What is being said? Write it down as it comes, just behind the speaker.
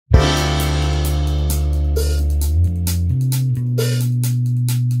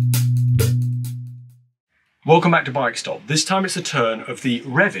Welcome back to Bike Stop. This time it's the turn of the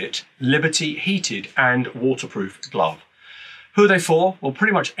REV'IT Liberty heated and waterproof glove. Who are they for? Well,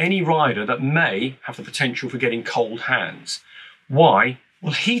 pretty much any rider that may have the potential for getting cold hands. Why?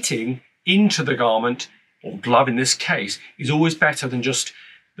 Well, heating into the garment, or glove in this case, is always better than just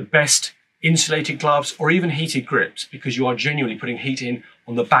the best insulated gloves or even heated grips, because you are genuinely putting heat in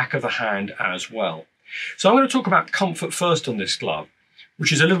on the back of the hand as well. So I'm going to talk about comfort first on this glove,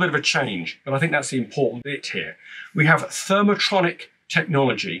 which is a little bit of a change, but I think that's the important bit here. We have THERMOTRONIC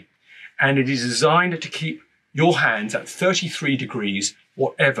technology, and it is designed to keep your hands at 33 degrees,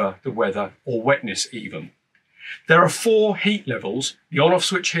 whatever the weather or wetness even. There are 4 heat levels, the on-off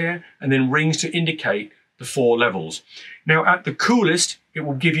switch here, and then rings to indicate the 4 levels. Now at the coolest, it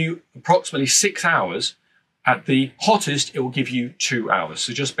will give you approximately 6 hours. At the hottest, it will give you 2 hours.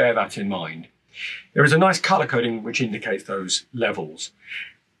 So just bear that in mind. There is a nice color coding which indicates those levels.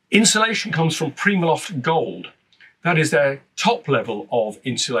 Insulation comes from Primaloft Gold. That is their top level of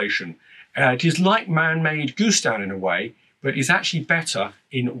insulation. It is like man-made goose down in a way, but is actually better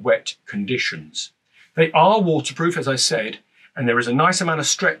in wet conditions. They are waterproof, as I said, and there is a nice amount of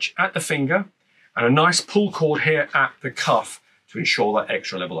stretch at the finger and a nice pull cord here at the cuff to ensure that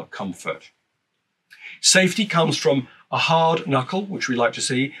extra level of comfort. Safety comes from a hard knuckle, which we like to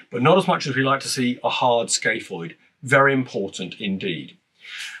see, but not as much as we like to see a hard scaphoid. Very important indeed.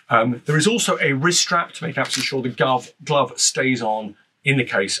 There is also a wrist strap to make absolutely sure the glove stays on in the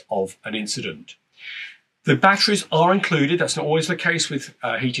case of an incident. The batteries are included. That's not always the case with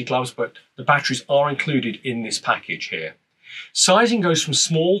heated gloves, but the batteries are included in this package here. Sizing goes from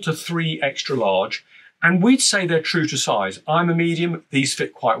small to 3 extra large, and we'd say they're true to size. I'm a medium, these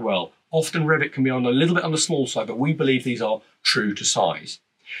fit quite well. Often REV'IT can be on a little bit on the small side, but we believe these are true to size.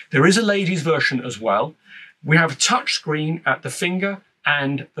 There is a ladies version as well. We have a touch screen at the finger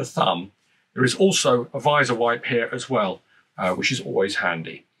and the thumb. There is also a visor wipe here as well, which is always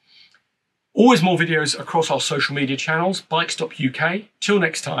handy. Always more videos across our social media channels, Bike Stop UK. Till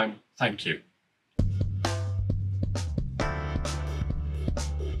next time, thank you.